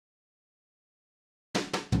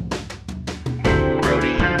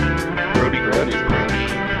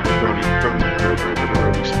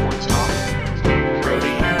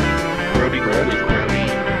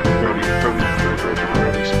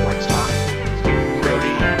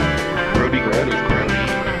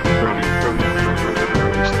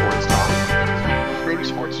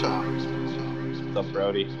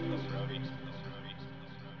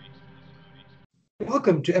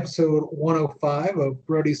Welcome to episode 105 of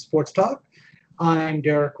Brody Sports Talk. I'm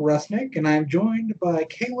Derek Rusnick, and I'm joined by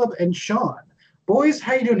Caleb and Sean. Boys,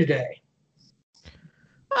 how you doing today?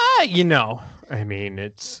 It's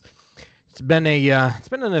been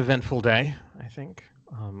an eventful day. I think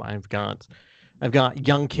I've got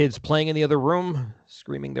young kids playing in the other room,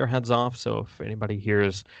 screaming their heads off. So if anybody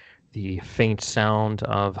hears the faint sound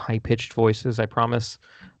of high-pitched voices, I promise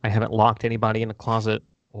I haven't locked anybody in a closet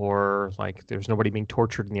or there's nobody being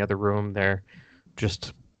tortured in the other room. They're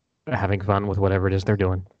just having fun with whatever it is they're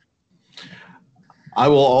doing. I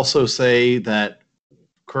will also say that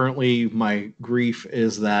currently my grief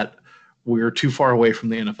is that we're too far away from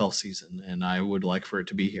the NFL season, and I would like for it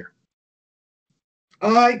to be here.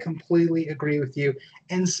 I completely agree with you.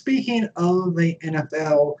 And speaking of the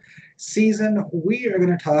NFL season, we are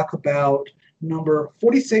going to talk about number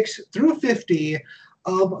 46 through 50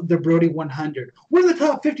 of the Brody 100. We're the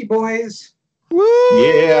top 50, boys. Woo!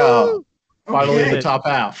 Yeah. Finally in the top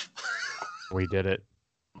half. We did it.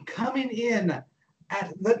 Coming in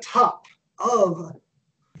at the top of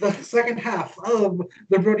the second half of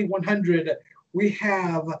the Brody 100, we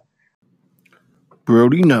have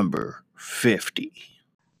Brody number 50.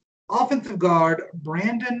 Offensive guard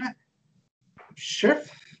Brandon Scherff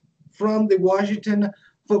from the Washington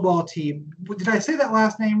football team. Did I say that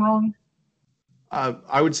last name wrong?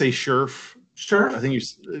 I would say Scherff. Scherff? I think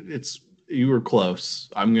you were close.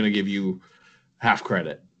 I'm going to give you half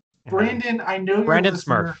credit. Brandon, I know you're Brandon a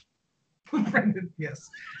listener. Smurf. Brandon, yes.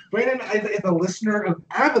 Brandon is a listener, an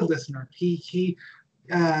avid listener. He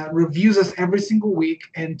reviews us every single week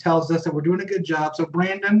and tells us that we're doing a good job. So,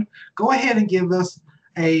 Brandon, go ahead and give us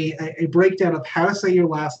a breakdown of how to say your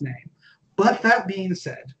last name. But that being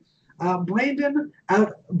said, Brandon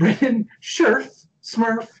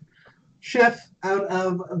Scherff, Chef out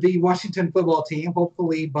of the Washington football team.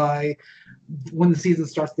 Hopefully by when the season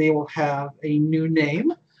starts, they will have a new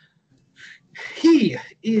name.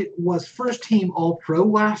 It was first team All-Pro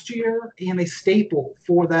last year and a staple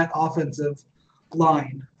for that offensive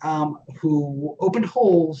line, who opened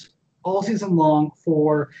holes all season long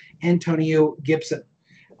for Antonio Gibson.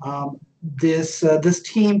 This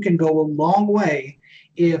team can go a long way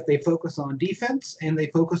if they focus on defense and they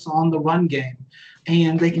focus on the run game,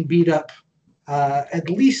 and they can beat up at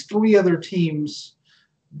least three other teams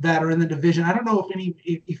that are in the division. I don't know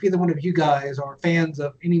if either one of you guys are fans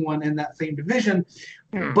of anyone in that same division,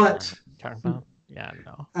 but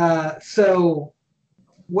so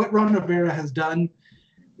what Ron Rivera has done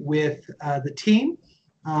with the team,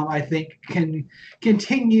 I think can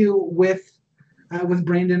continue with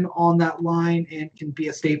Brandon on that line and can be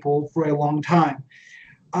a staple for a long time.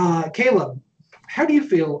 Caleb, how do you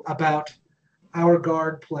feel about our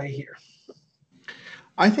guard play here?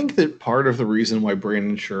 I think that part of the reason why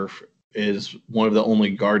Brandon Scherff is one of the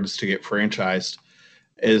only guards to get franchised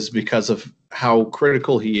is because of how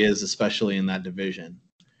critical he is, especially in that division.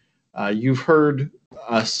 You've heard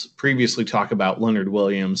us previously talk about Leonard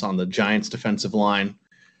Williams on the Giants defensive line.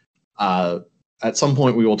 At some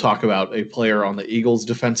point, we will talk about a player on the Eagles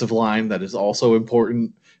defensive line that is also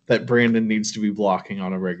important that Brandon needs to be blocking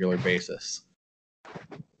on a regular basis.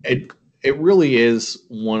 It really is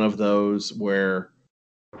one of those where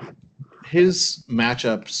his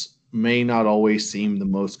matchups may not always seem the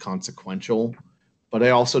most consequential, but I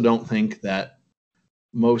also don't think that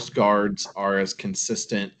most guards are as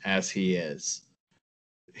consistent as he is.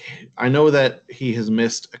 I know that he has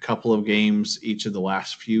missed a couple of games each of the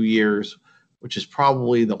last few years, which is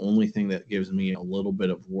probably the only thing that gives me a little bit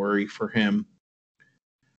of worry for him.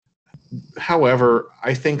 However,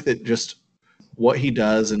 I think that just what he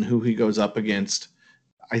does and who he goes up against,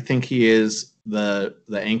 I think he is the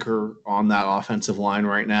anchor on that offensive line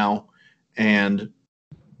right now. And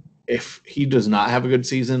if he does not have a good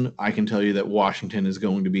season, I can tell you that Washington is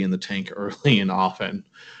going to be in the tank early and often.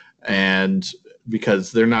 And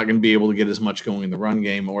because they're not going to be able to get as much going in the run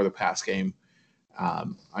game or the pass game.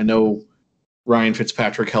 I know Ryan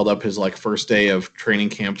Fitzpatrick held up his first day of training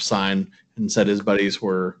camp sign and said his buddies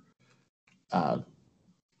were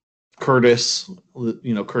Curtis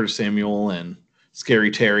Samuel and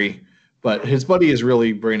Scary Terry, but his buddy is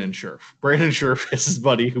really Brandon Scherff. Brandon Scherff is his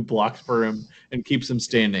buddy who blocks for him and keeps him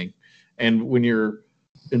standing. And when you're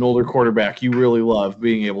an older quarterback, you really love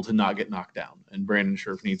being able to not get knocked down, and Brandon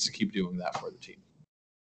Scherff needs to keep doing that for the team.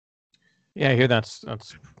 Yeah, I hear that's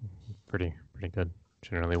pretty good.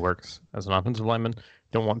 Generally works as an offensive lineman.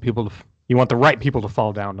 You want the right people to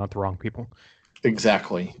fall down, not the wrong people.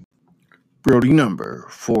 Exactly. Brody number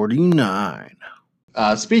 49.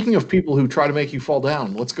 Speaking of people who try to make you fall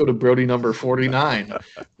down, let's go to Brody number 49,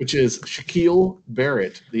 which is Shaquille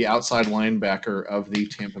Barrett, the outside linebacker of the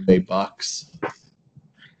Tampa Bay Bucks.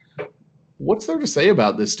 What's there to say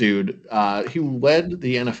about this dude? He led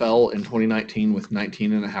the NFL in 2019 with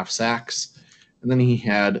 19 and a half sacks, and then he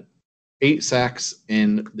had 8 sacks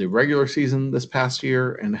in the regular season this past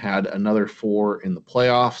year and had another 4 in the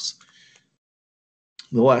playoffs.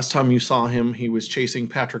 The last time you saw him, he was chasing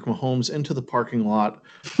Patrick Mahomes into the parking lot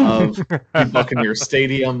of the Buccaneer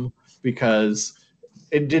Stadium because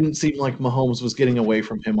it didn't seem like Mahomes was getting away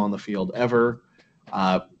from him on the field ever.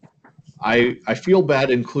 I feel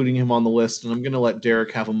bad including him on the list, and I'm going to let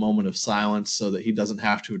Derek have a moment of silence so that he doesn't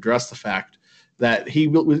have to address the fact that he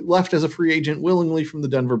left as a free agent willingly from the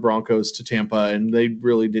Denver Broncos to Tampa, and they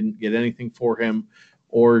really didn't get anything for him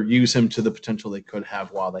or use him to the potential they could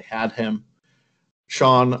have while they had him.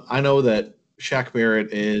 Sean, I know that Shaq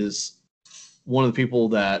Barrett is one of the people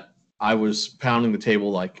that I was pounding the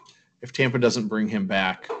table like, if Tampa doesn't bring him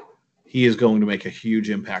back, he is going to make a huge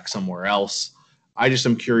impact somewhere else. I just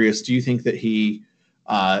am curious, do you think that he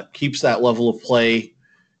keeps that level of play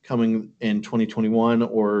coming in 2021,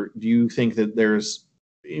 or do you think that there's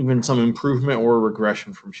even some improvement or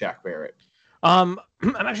regression from Shaq Barrett? I'm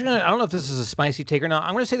actually I don't know if this is a spicy take or not.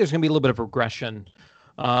 I'm going to say there's going to be a little bit of regression.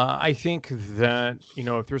 I think that,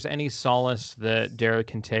 if there's any solace that Derek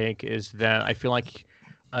can take is that I feel like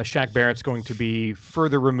Shaq Barrett's going to be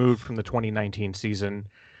further removed from the 2019 season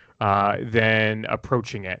than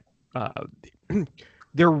approaching it.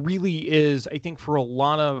 There really is, I think, for a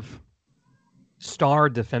lot of star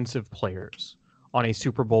defensive players on a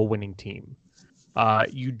Super Bowl winning team,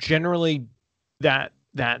 you generally I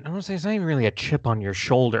don't want to say it's not even really a chip on your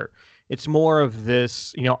shoulder. It's more of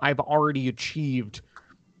this, I've already achieved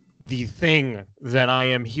the thing that I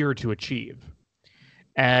am here to achieve.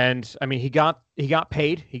 And I mean, he got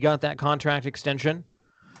paid. He got that contract extension.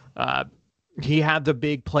 He had the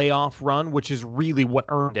big playoff run, which is really what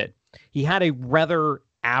earned it. He had a rather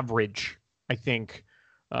average, I think,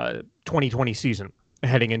 2020 season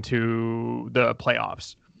heading into the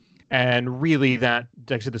playoffs. And really that,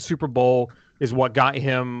 like I said, the Super Bowl is what got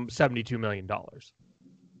him $72 million.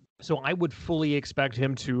 So I would fully expect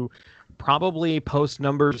him to probably post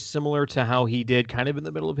numbers similar to how he did kind of in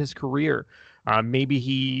the middle of his career. Maybe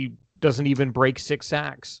he doesn't even break 6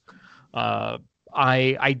 sacks.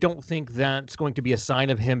 I don't think that's going to be a sign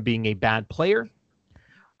of him being a bad player.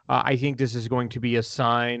 I think this is going to be a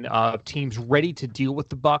sign of teams ready to deal with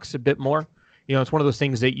the Bucs a bit more. It's one of those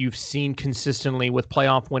things that you've seen consistently with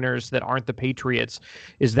playoff winners that aren't the Patriots,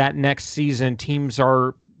 is that next season teams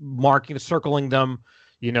are circling them,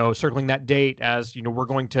 circling that date as, we're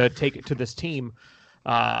going to take it to this team.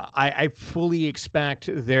 I fully expect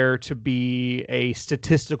there to be a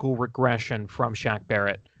statistical regression from Shaq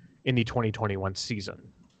Barrett in the 2021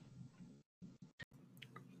 season.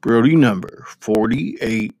 Brody number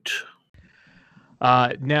 48.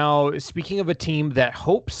 Now, speaking of a team that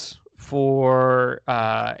hopes for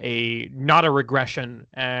not a regression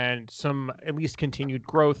and some at least continued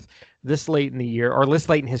growth this late in the year, or this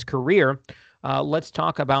late in his career, let's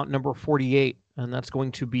talk about number 48, and that's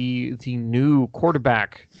going to be the new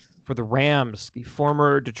quarterback for the Rams, the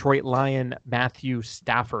former Detroit Lion, Matthew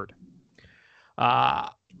Stafford.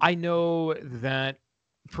 I know that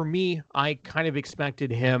for me, I kind of expected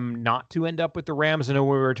him not to end up with the Rams. I know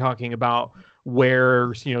we were talking about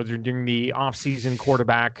where, during the offseason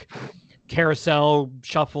quarterback carousel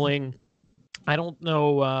shuffling. I don't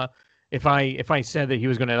know if I said that he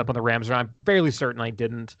was going to end up on the Rams, or I'm fairly certain I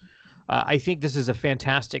didn't. I think this is a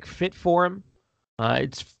fantastic fit for him.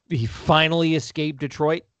 He finally escaped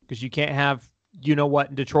Detroit, because you can't have what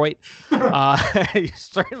in Detroit.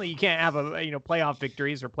 Certainly you can't have playoff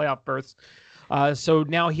victories or playoff berths. So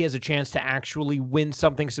now he has a chance to actually win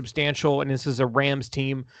something substantial, and this is a Rams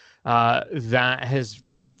team that has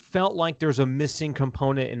felt like there's a missing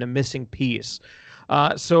component and a missing piece.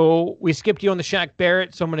 So we skipped you on the Shaq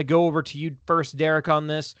Barrett, so I'm going to go over to you first, Derek, on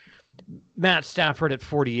this. Matt Stafford at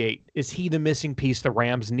 48. Is he the missing piece the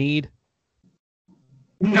Rams need?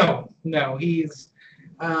 No, he is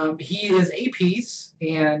a piece,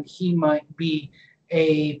 and he might be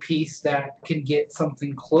a piece that can get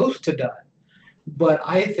something close to done. But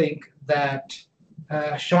I think that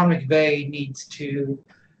Sean McVay needs to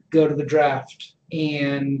go to the draft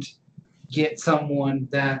and get someone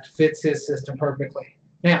that fits his system perfectly.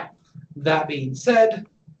 Now, that being said,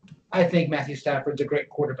 I think Matthew Stafford's a great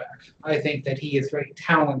quarterback. I think that he is very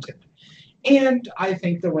talented. And I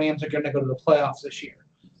think the Rams are going to go to the playoffs this year.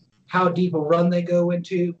 How deep a run they go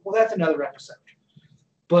into, well, that's another episode.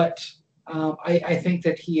 But I think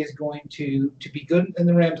that he is going to be good in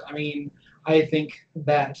the Rams. I mean, I think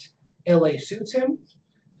that LA suits him.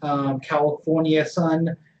 California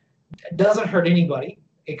sun doesn't hurt anybody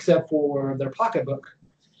except for their pocketbook.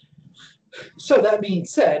 So that being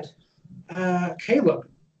said, Caleb,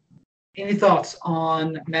 any thoughts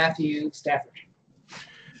on Matthew Stafford?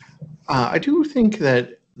 I do think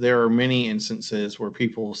that there are many instances where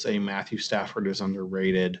people say Matthew Stafford is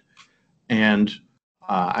underrated. And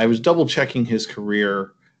I was double checking his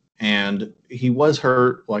career, and he was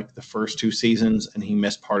hurt like the first two seasons, and he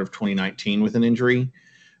missed part of 2019 with an injury.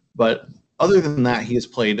 But other than that, he has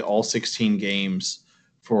played all 16 games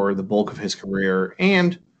for the bulk of his career,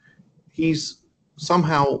 and he's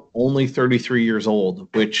somehow only 33 years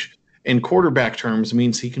old, which in quarterback terms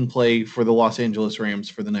means he can play for the Los Angeles Rams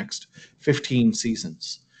for the next 15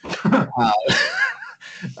 seasons.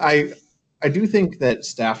 I do think that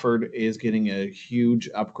Stafford is getting a huge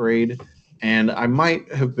upgrade, and I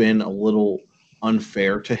might have been a little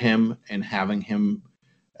unfair to him in having him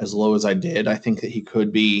as low as I did. I think that he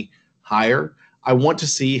could be higher. I want to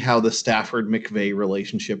see how the Stafford-McVay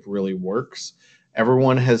relationship really works.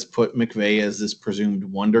 Everyone has put McVay as this presumed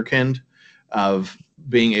wonderkind of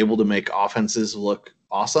being able to make offenses look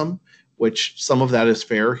awesome, which some of that is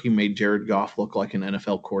fair. He made Jared Goff look like an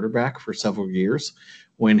NFL quarterback for several years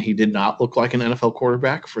when he did not look like an NFL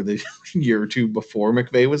quarterback for the year or two before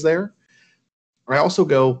McVay was there. I also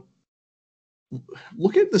go,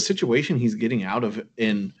 look at the situation he's getting out of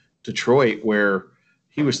in Detroit, where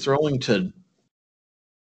he was throwing to,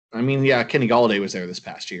 I mean, yeah, Kenny Galladay was there this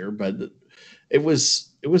past year, but it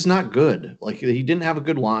was not good. Like, he didn't have a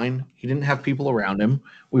good line. He didn't have people around him.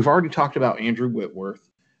 We've already talked about Andrew Whitworth.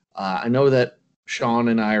 I know that Sean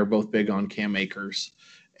and I are both big on Cam Akers.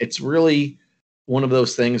 It's really one of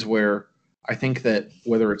those things where I think that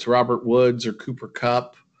whether it's Robert Woods or Cooper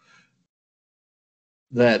Kupp,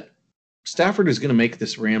 that Stafford is going to make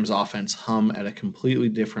this Rams offense hum at a completely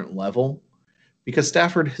different level, because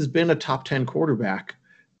Stafford has been a top 10 quarterback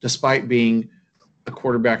despite being a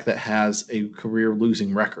quarterback that has a career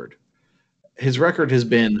losing record. His record has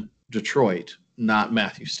been Detroit, not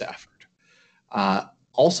Matthew Stafford.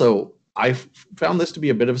 Also, I found this to be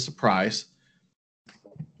a bit of a surprise,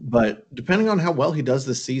 but depending on how well he does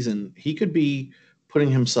this season, he could be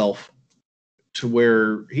putting himself to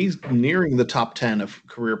where he's nearing the top 10 of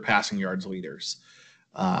career passing yards leaders.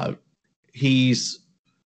 He's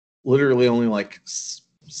literally only like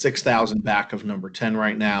 6,000 back of number 10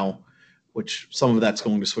 right now, which some of that's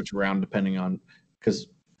going to switch around depending on, because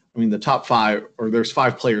I mean the top five, or there's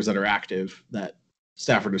 5 players that are active, that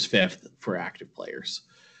Stafford is 5th for active players.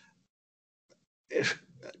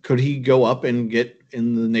 Could he go up and get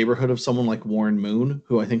in the neighborhood of someone like Warren Moon,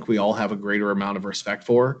 who I think we all have a greater amount of respect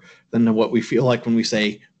for than what we feel like when we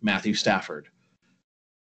say Matthew Stafford?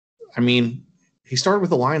 I mean, he started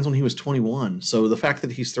with the Lions when he was 21, so the fact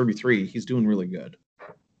that he's 33, he's doing really good.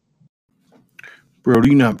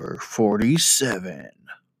 Brody number 47.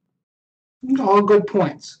 All good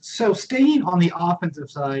points. So staying on the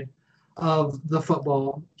offensive side of the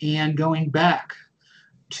football and going back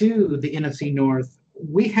to the NFC North,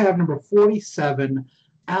 we have number 47,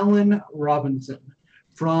 Allen Robinson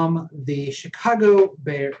from the Chicago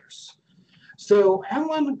Bears. So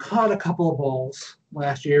Allen caught a couple of balls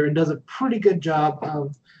last year and does a pretty good job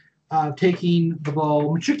of taking the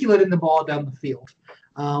ball, matriculating the ball down the field.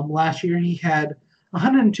 Last year he had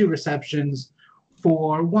 102 receptions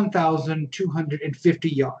for 1,250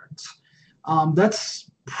 yards. That's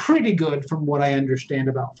pretty good from what I understand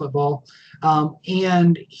about football.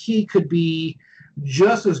 And he could be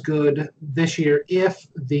just as good this year if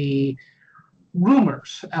the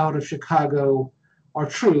rumors out of Chicago are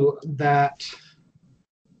true that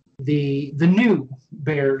the new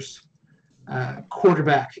Bears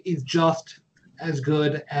quarterback is just as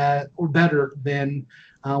good as, or better than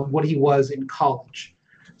what he was in college.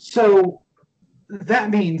 So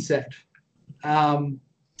that being said,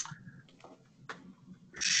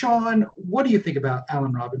 Sean, what do you think about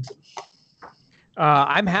Allen Robinson?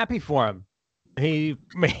 I'm happy for him. He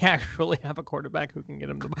may actually have a quarterback who can get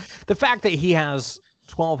him the fact that he has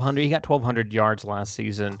 1,200. He got 1,200 yards last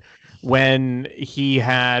season when he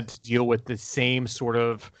had to deal with the same sort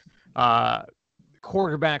of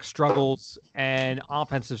quarterback struggles and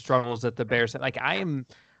offensive struggles that the Bears had. Like, I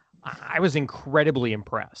was incredibly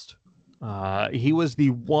impressed. He was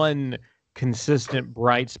the one consistent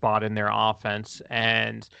bright spot in their offense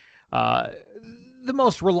and the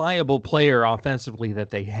most reliable player offensively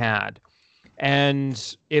that they had.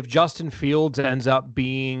 And if Justin Fields ends up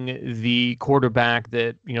being the quarterback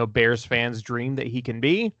that, Bears fans dream that he can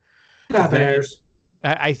be, Bears.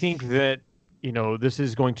 I think that, this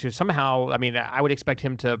is going to somehow, I mean, I would expect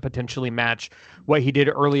him to potentially match what he did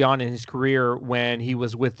early on in his career when he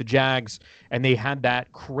was with the Jags and they had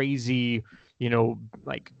that crazy,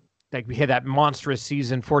 like we had that monstrous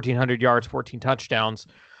season, 1,400 yards, 14 touchdowns.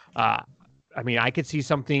 I mean, I could see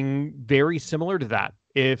something very similar to that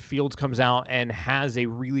if Fields comes out and has a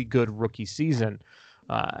really good rookie season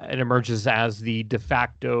and emerges as the de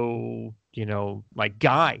facto,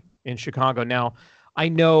 guy in Chicago. Now, I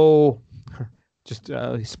know, just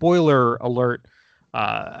spoiler alert,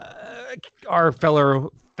 our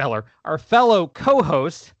fellow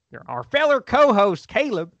co-host,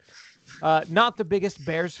 Caleb, not the biggest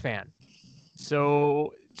Bears fan.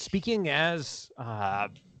 So speaking as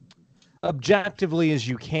objectively as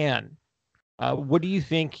you can, what do you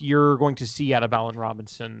think you're going to see out of Allen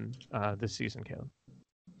Robinson this season, Caleb?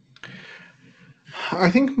 I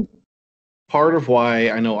think part of why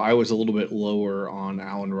I know I was a little bit lower on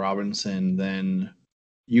Allen Robinson than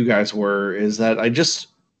you guys were is that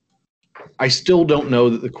I still don't know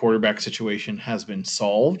that the quarterback situation has been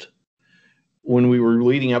solved. When we were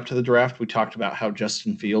leading up to the draft, we talked about how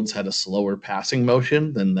Justin Fields had a slower passing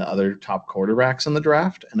motion than the other top quarterbacks in the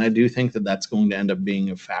draft. And I do think that that's going to end up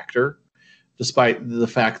being a factor, despite the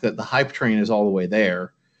fact that the hype train is all the way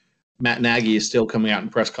there. Matt Nagy is still coming out in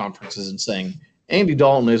press conferences and saying, Andy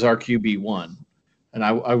Dalton is our QB1. And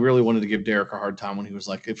I really wanted to give Derek a hard time when he was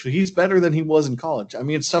like, if he's better than he was in college. I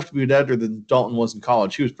mean, it's tough to be better than Dalton was in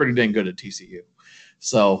college. He was pretty dang good at TCU.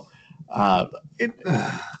 So,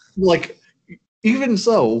 even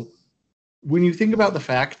so, when you think about the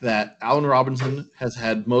fact that Allen Robinson has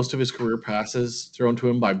had most of his career passes thrown to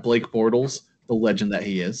him by Blake Bortles, the legend that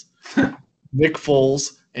he is, Nick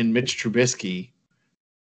Foles, and Mitch Trubisky,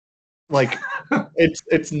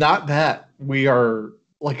 it's not that we are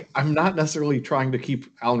I'm not necessarily trying to keep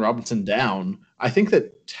Allen Robinson down. I think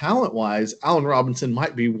that talent-wise, Allen Robinson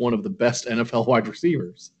might be one of the best NFL wide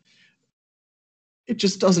receivers. It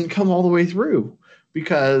just doesn't come all the way through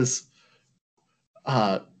because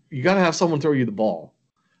you got to have someone throw you the ball.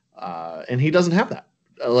 And he doesn't have that.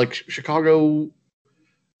 Chicago,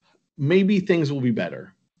 maybe things will be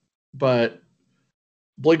better. But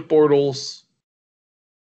Blake Bortles,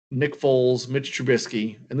 Nick Foles, Mitch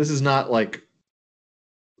Trubisky, and this is not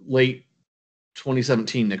late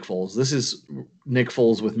 2017 Nick Foles. This is Nick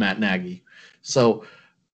Foles with Matt Nagy. So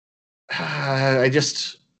I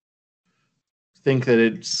just think that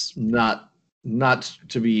it's not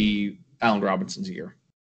to be Allen Robinson's year.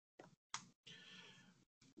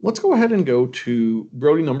 Let's go ahead and go to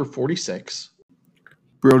Brody number 46.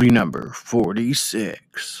 Brody number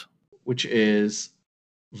 46. Which is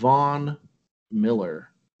Von Miller,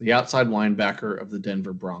 the outside linebacker of the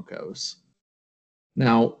Denver Broncos.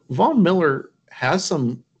 Now, Von Miller has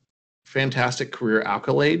some fantastic career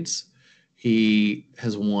accolades. He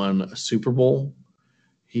has won a Super Bowl.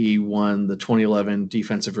 He won the 2011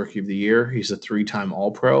 Defensive Rookie of the Year. He's a 3-time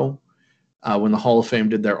All-Pro. When the Hall of Fame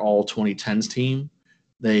did their All-2010s team,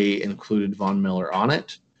 they included Von Miller on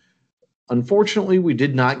it. Unfortunately, we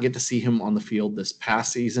did not get to see him on the field this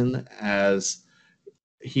past season as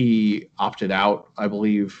he opted out, I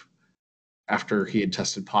believe, after he had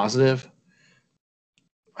tested positive.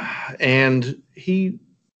 And he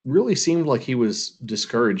really seemed like he was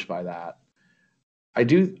discouraged by that.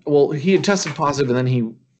 He had tested positive, and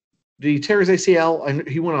then did he tear his ACL?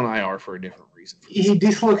 He went on IR for a different reason. He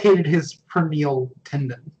dislocated his peroneal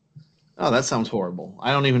tendon. Oh, that sounds horrible.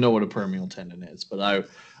 I don't even know what a peroneal tendon is, but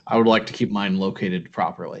I would like to keep mine located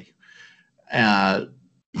properly.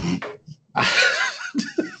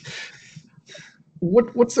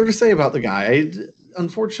 What's there to say about the guy?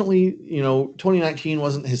 Unfortunately, 2019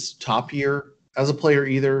 wasn't his top year as a player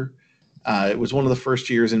either. It was one of the first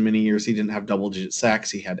years in many years he didn't have double-digit sacks.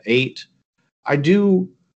 He had 8. I do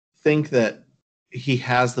think that he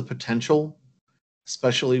has the potential,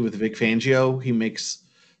 especially with Vic Fangio. He makes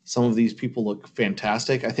some of these people look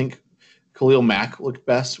fantastic. I think Khalil Mack looked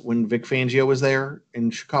best when Vic Fangio was there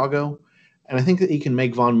in Chicago. And I think that he can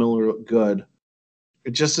make Von Miller look good.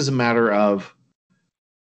 It just is a matter of,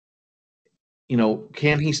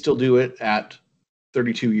 can he still do it at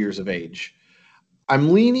 32 years of age?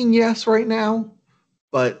 I'm leaning yes right now,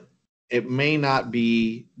 but it may not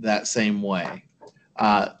be that same way.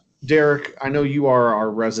 Derek, I know you are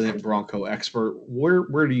our resident Bronco expert.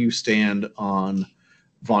 Where do you stand on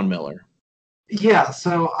Von Miller? Yeah,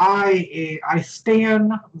 so I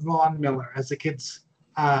stan Von Miller, as the kids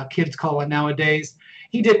call it nowadays.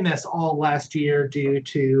 He did miss all last year due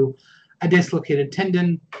to a dislocated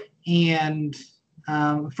tendon and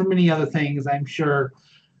for many other things, I'm sure,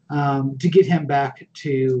 to get him back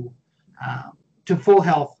to to full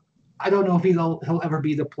health. I don't know if he'll ever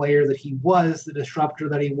be the player that he was, the disruptor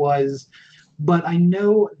that he was, but I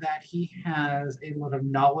know that he has a lot of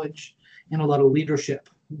knowledge and a lot of leadership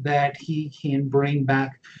that he can bring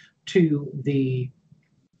back to the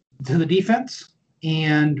defense.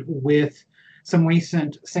 And with some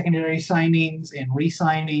recent secondary signings and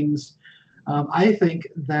re-signings, I think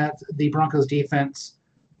that the Broncos defense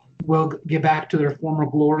will get back to their former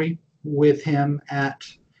glory with him at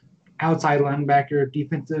outside linebacker,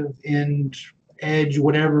 defensive end, edge,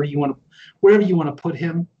 whatever you want to put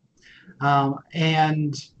him.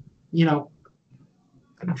 And you know,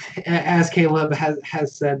 as Caleb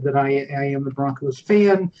has said, that I am a Broncos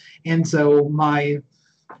fan, and so my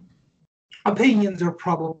opinions are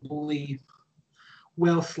probably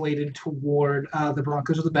well slated toward the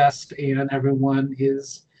Broncos are the best, and everyone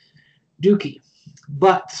is Dookie.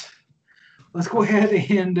 But let's go ahead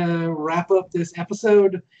and wrap up this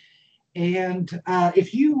episode. And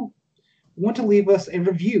if you want to leave us a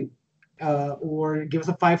review or give us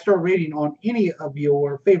a 5-star rating on any of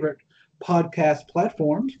your favorite podcast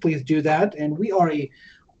platforms, please do that. And we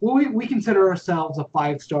consider ourselves a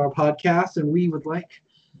 5-star podcast, and we would like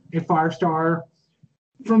a 5-star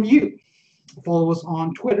from you. Follow us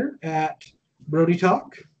on Twitter at Brody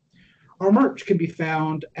Talk. Our merch can be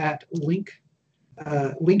found at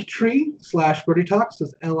Linktree/Brody Talk. So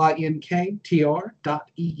it's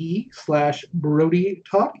linktr.ee/Brody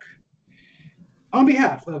Talk. On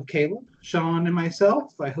behalf of Caleb, Sean, and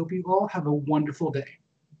myself, I hope you all have a wonderful day.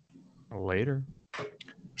 Later.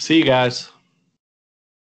 See you guys.